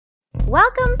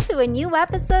Welcome to a new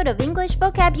episode of English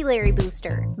Vocabulary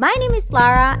Booster. My name is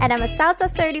Lara and I'm a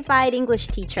SALSA certified English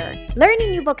teacher.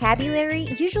 Learning new vocabulary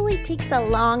usually takes a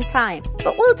long time,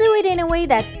 but we'll do it in a way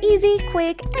that's easy,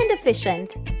 quick, and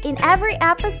efficient. In every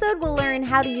episode, we'll learn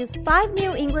how to use 5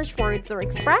 new English words or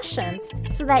expressions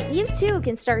so that you too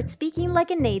can start speaking like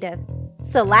a native.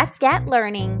 So let's get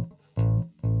learning.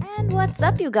 And what's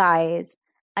up, you guys?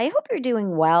 I hope you're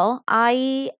doing well.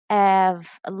 I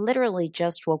have literally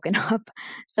just woken up,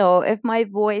 so if my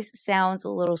voice sounds a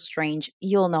little strange,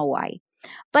 you'll know why.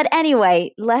 But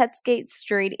anyway, let's get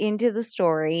straight into the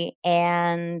story.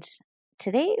 And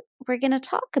today we're going to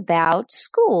talk about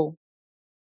school.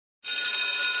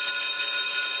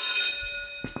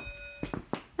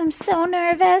 I'm so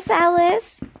nervous,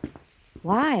 Alice.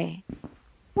 Why?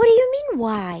 What do you mean,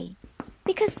 why?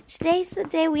 Because today's the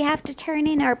day we have to turn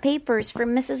in our papers for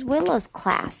Mrs. Willow's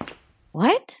class.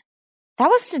 What? That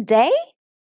was today?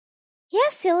 Yeah,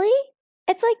 silly.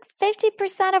 It's like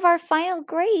 50% of our final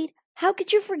grade. How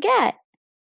could you forget?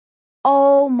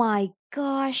 Oh my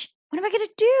gosh. What am I going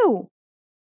to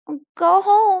do? Go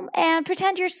home and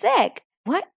pretend you're sick.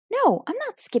 What? No, I'm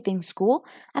not skipping school.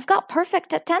 I've got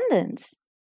perfect attendance.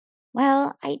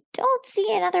 Well, I don't see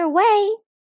another way.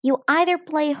 You either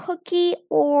play hooky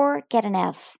or get an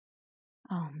F.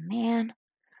 Oh, man.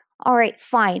 All right,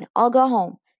 fine. I'll go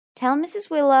home. Tell Mrs.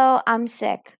 Willow I'm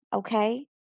sick, okay?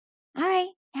 All right,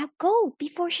 now go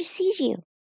before she sees you.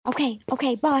 Okay,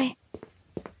 bye.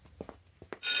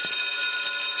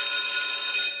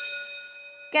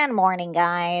 Good morning,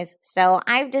 guys. So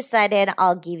I've decided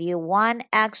I'll give you 1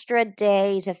 extra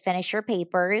day to finish your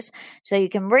papers so you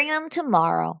can bring them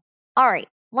tomorrow. All right.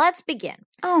 Let's begin.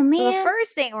 Oh, man. So the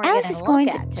first thing we're going to look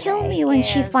at today kill me when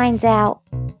she finds out.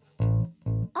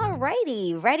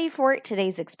 Alrighty, ready for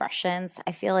today's expressions.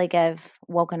 I feel like I've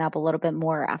woken up a little bit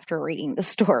more after reading the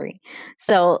story.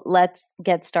 So let's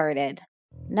get started.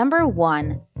 Number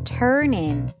 1, turn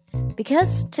in.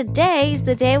 Because today is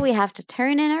the day we have to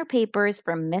turn in our papers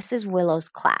for Mrs. Willow's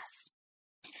class.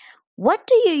 What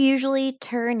do you usually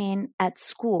turn in at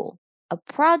school? A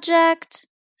project,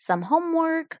 some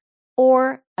homework,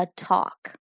 or a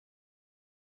talk?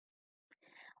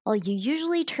 Well, you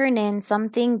usually turn in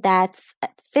something that's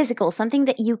physical, something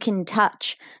that you can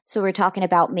touch. So we're talking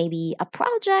about maybe a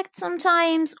project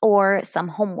sometimes or some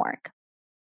homework.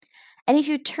 And if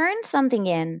you turn something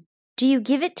in, do you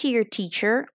give it to your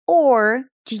teacher or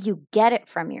do you get it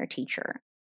from your teacher?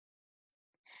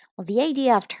 Well, the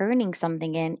idea of turning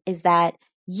something in is that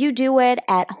you do it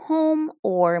at home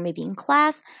or maybe in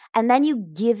class, and then you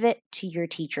give it to your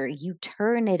teacher. You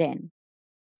turn it in.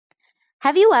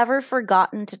 Have you ever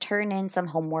forgotten to turn in some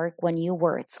homework when you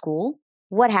were at school?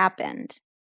 What happened?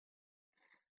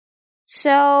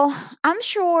 So I'm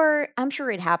sure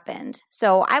it happened.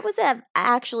 So I was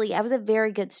a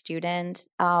very good student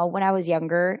when I was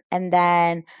younger, and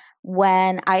then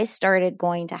when I started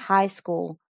going to high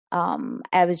school,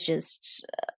 I was just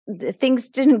things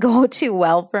didn't go too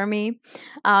well for me.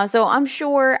 So I'm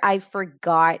sure I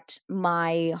forgot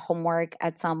my homework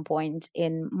at some point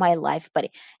in my life, but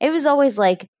it was always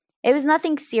like, it was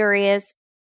nothing serious.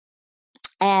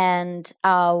 And,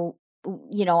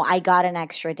 I got an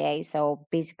extra day. So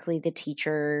basically the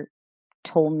teacher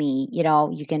told me,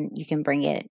 you can bring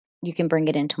it. You can bring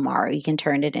it in tomorrow. You can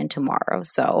turn it in tomorrow.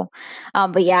 So,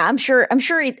 but yeah, I'm sure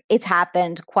it's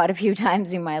happened quite a few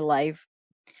times in my life.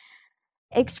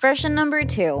 Expression number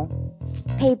 2,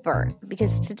 paper,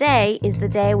 because today is the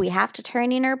day we have to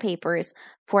turn in our papers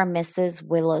for Mrs.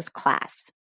 Willow's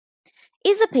class.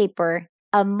 Is a paper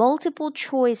a multiple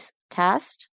choice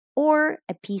test or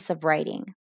a piece of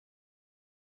writing?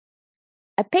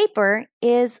 A paper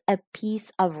is a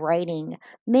piece of writing.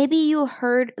 Maybe you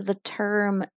heard the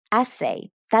term essay.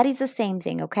 That is the same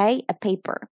thing, okay? A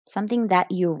paper, something that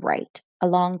you write, a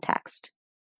long text.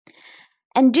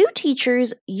 And do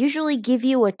teachers usually give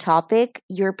you a topic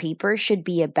your paper should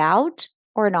be about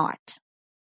or not?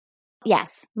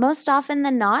 Yes, most often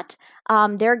than not,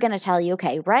 they're going to tell you,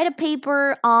 okay, write a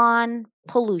paper on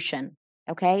pollution,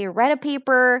 okay? Or write a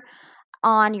paper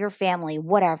on your family,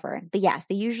 whatever. But yes,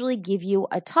 they usually give you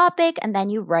a topic and then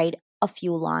you write a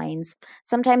few lines.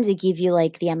 Sometimes they give you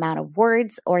like the amount of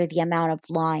words or the amount of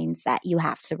lines that you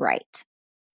have to write.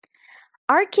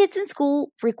 Are kids in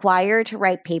school required to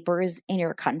write papers in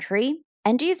your country?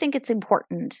 And do you think it's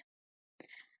important?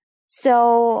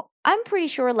 So I'm pretty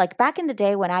sure like back in the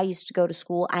day when I used to go to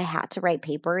school, I had to write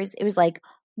papers. It was like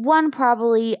one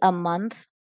probably a month.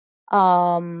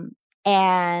 And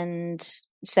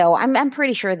so I'm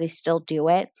pretty sure they still do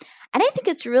it. And I think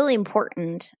it's really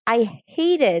important. I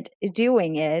hated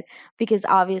doing it because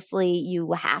obviously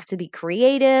you have to be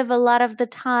creative a lot of the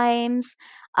times.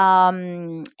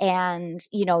 And,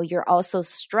 you're also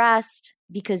stressed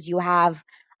because you have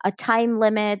a time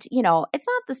limit. It's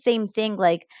not the same thing.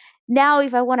 Like now,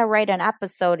 if I want to write an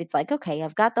episode, it's like, okay,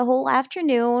 I've got the whole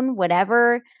afternoon,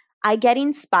 whenever I get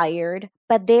inspired.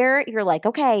 But there you're like,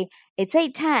 okay, it's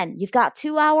 8:10. You've got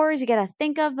 2 hours. You got to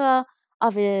think of a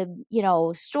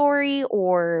story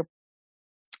or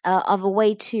of a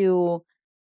way to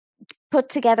put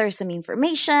together some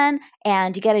information,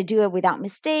 and you got to do it without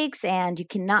mistakes, and you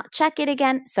cannot check it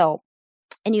again. So,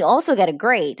 and you also get a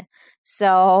grade.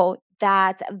 So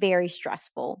that's very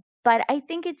stressful. But I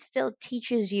think it still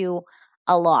teaches you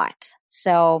a lot.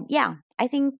 So yeah, I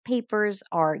think papers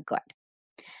are good.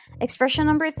 Expression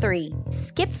number 3,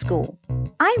 skip school.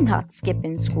 I'm not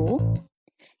skipping school.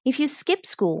 If you skip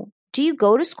school, do you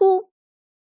go to school?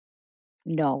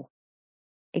 No,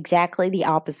 exactly the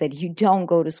opposite. You don't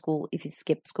go to school if you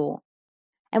skip school.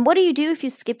 And what do you do if you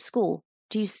skip school?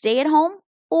 Do you stay at home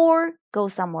or go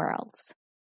somewhere else?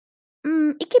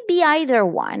 It could be either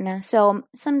one. So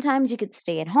sometimes you could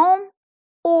stay at home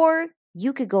or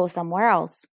you could go somewhere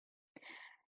else.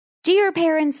 Do your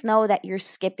parents know that you're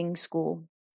skipping school?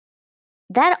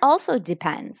 That also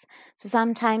depends. So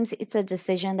sometimes it's a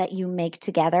decision that you make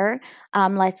together.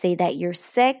 Let's say that you're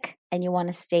sick and you want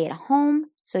to stay at home.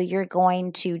 So you're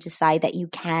going to decide that you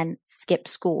can skip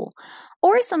school.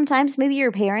 Or sometimes maybe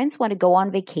your parents want to go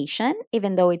on vacation,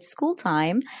 even though it's school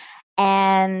time,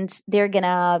 and they're going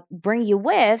to bring you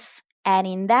with. And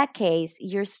in that case,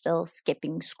 you're still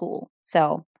skipping school.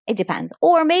 So it depends.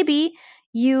 Or maybe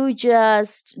you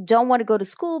just don't want to go to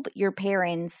school, but your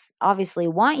parents obviously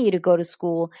want you to go to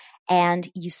school and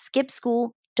you skip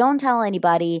school, don't tell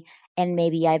anybody, and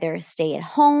maybe either stay at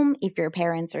home if your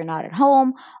parents are not at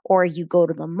home, or you go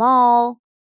to the mall,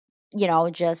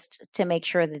 just to make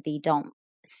sure that they don't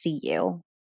see you.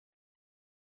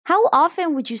 How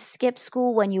often would you skip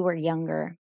school when you were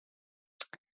younger?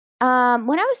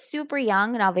 When I was super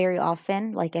young, not very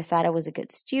often. Like I said, I was a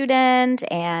good student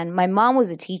and my mom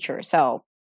was a teacher, so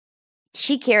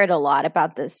she cared a lot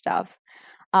about this stuff.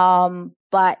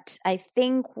 But I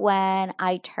think when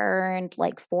I turned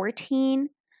like 14,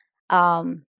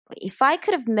 if I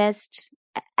could have missed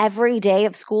every day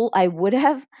of school, I would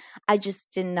have. I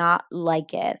just did not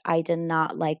like it. I did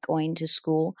not like going to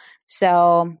school.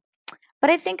 So, but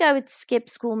I think I would skip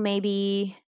school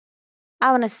maybe,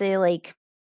 I want to say like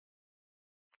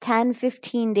 10,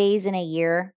 15 days in a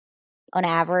year on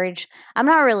average. I'm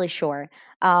not really sure.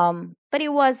 But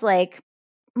it was like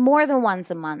more than once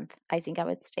a month. I think I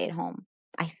would stay at home.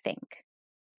 I think.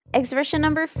 Expression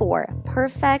number 4,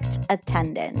 perfect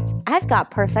attendance. I've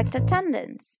got perfect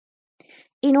attendance.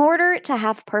 In order to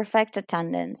have perfect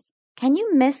attendance, can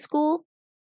you miss school?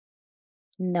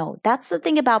 No, that's the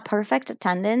thing about perfect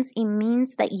attendance. It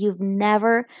means that you've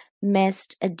never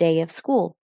missed a day of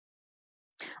school.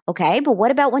 Okay, but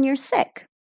what about when you're sick?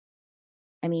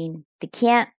 I mean, they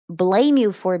can't blame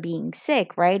you for being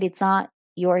sick, right? It's not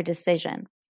your decision.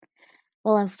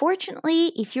 Well,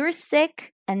 unfortunately, if you're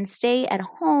sick and stay at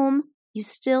home, you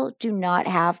still do not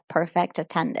have perfect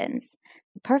attendance.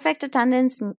 Perfect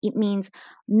attendance, it means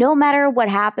no matter what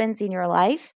happens in your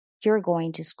life, you're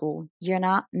going to school. You're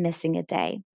not missing a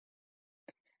day.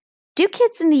 Do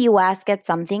kids in the US get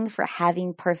something for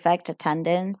having perfect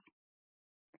attendance?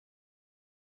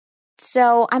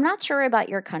 So I'm not sure about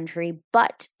your country,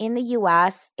 but in the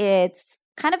US, it's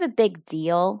kind of a big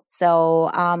deal. So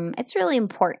it's really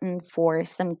important for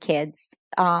some kids,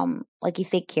 like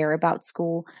if they care about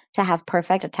school, to have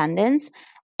perfect attendance.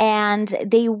 And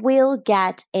they will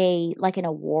get an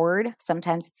award,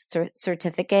 sometimes it's a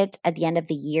certificate at the end of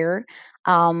the year,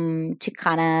 to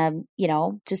kind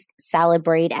of, just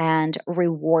celebrate and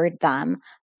reward them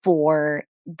for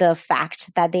the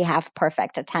fact that they have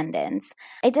perfect attendance.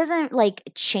 It doesn't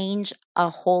change a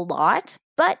whole lot,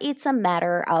 but it's a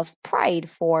matter of pride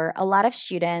for a lot of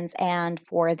students and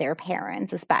for their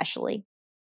parents, especially.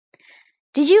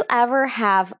 Did you ever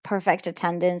have perfect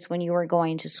attendance when you were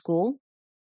going to school?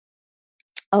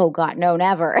 Oh God, no,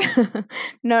 never.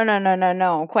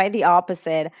 No. Quite the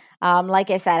opposite. Like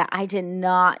I said, I did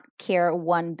not care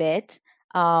one bit.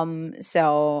 And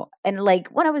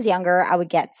when I was younger, I would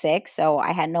get sick, so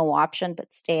I had no option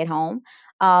but stay at home.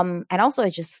 And also I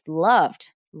just loved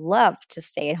to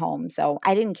stay at home. So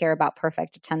I didn't care about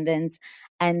perfect attendance.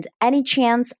 And any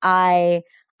chance I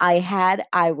had,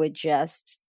 I would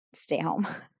just stay home.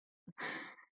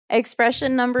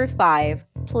 Expression number 5,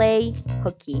 play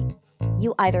hooky.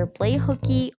 You either play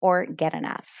hooky or get an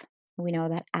F. We know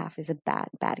that F is a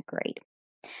bad grade.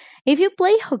 If you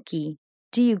play hooky,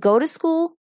 do you go to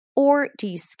school or do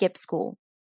you skip school?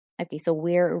 Okay, so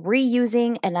we're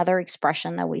reusing another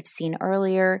expression that we've seen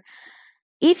earlier.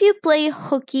 If you play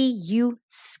hooky, you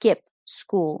skip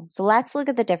school. So let's look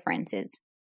at the differences.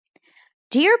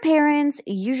 Do your parents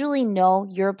usually know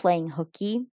you're playing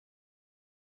hooky?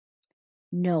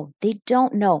 No, they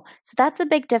don't know. So that's a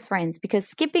big difference because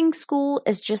skipping school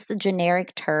is just a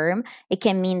generic term. It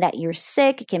can mean that you're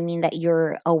sick. It can mean that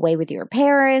you're away with your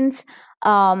parents.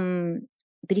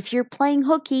 But if you're playing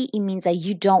hooky, it means that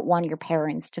you don't want your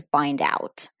parents to find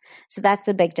out. So that's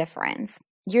the big difference.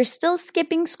 You're still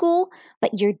skipping school,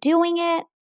 but you're doing it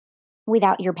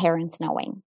without your parents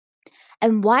knowing.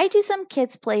 And why do some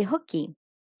kids play hooky?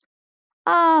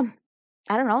 I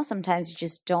don't know. Sometimes you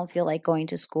just don't feel like going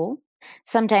to school.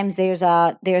 Sometimes there's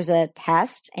a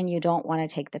test and you don't want to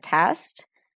take the test.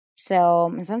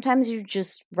 So sometimes you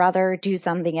just rather do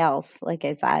something else, like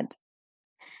I said.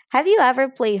 Have you ever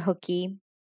played hooky?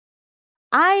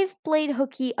 I've played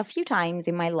hooky a few times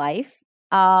in my life.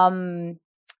 Not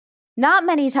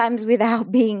many times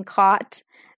without being caught.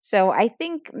 So I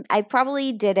think I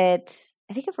probably did it.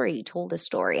 I think I've already told this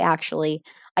story, actually.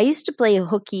 I used to play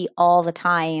hooky all the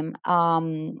time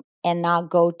and not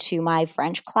go to my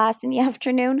French class in the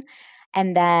afternoon.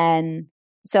 And then,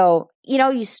 so,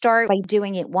 you start by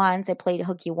doing it once. I played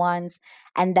hooky once.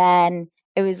 And then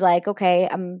it was like, okay,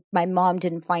 my mom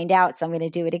didn't find out, so I'm going to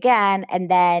do it again. And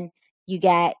then you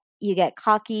get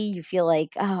cocky. You feel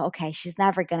like, oh, okay, she's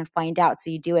never going to find out. So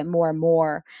you do it more and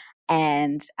more.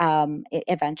 And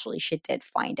eventually she did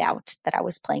find out that I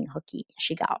was playing hooky.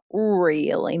 She got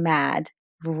really mad.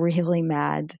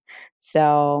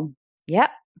 So,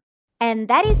 yep. And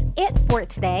that is it for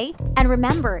today. And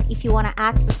remember, if you want to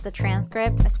access the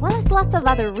transcript as well as lots of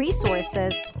other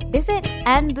resources, visit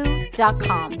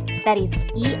enboo.com. That is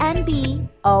ENBOOO.com.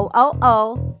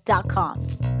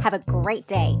 Have a great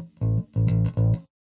day.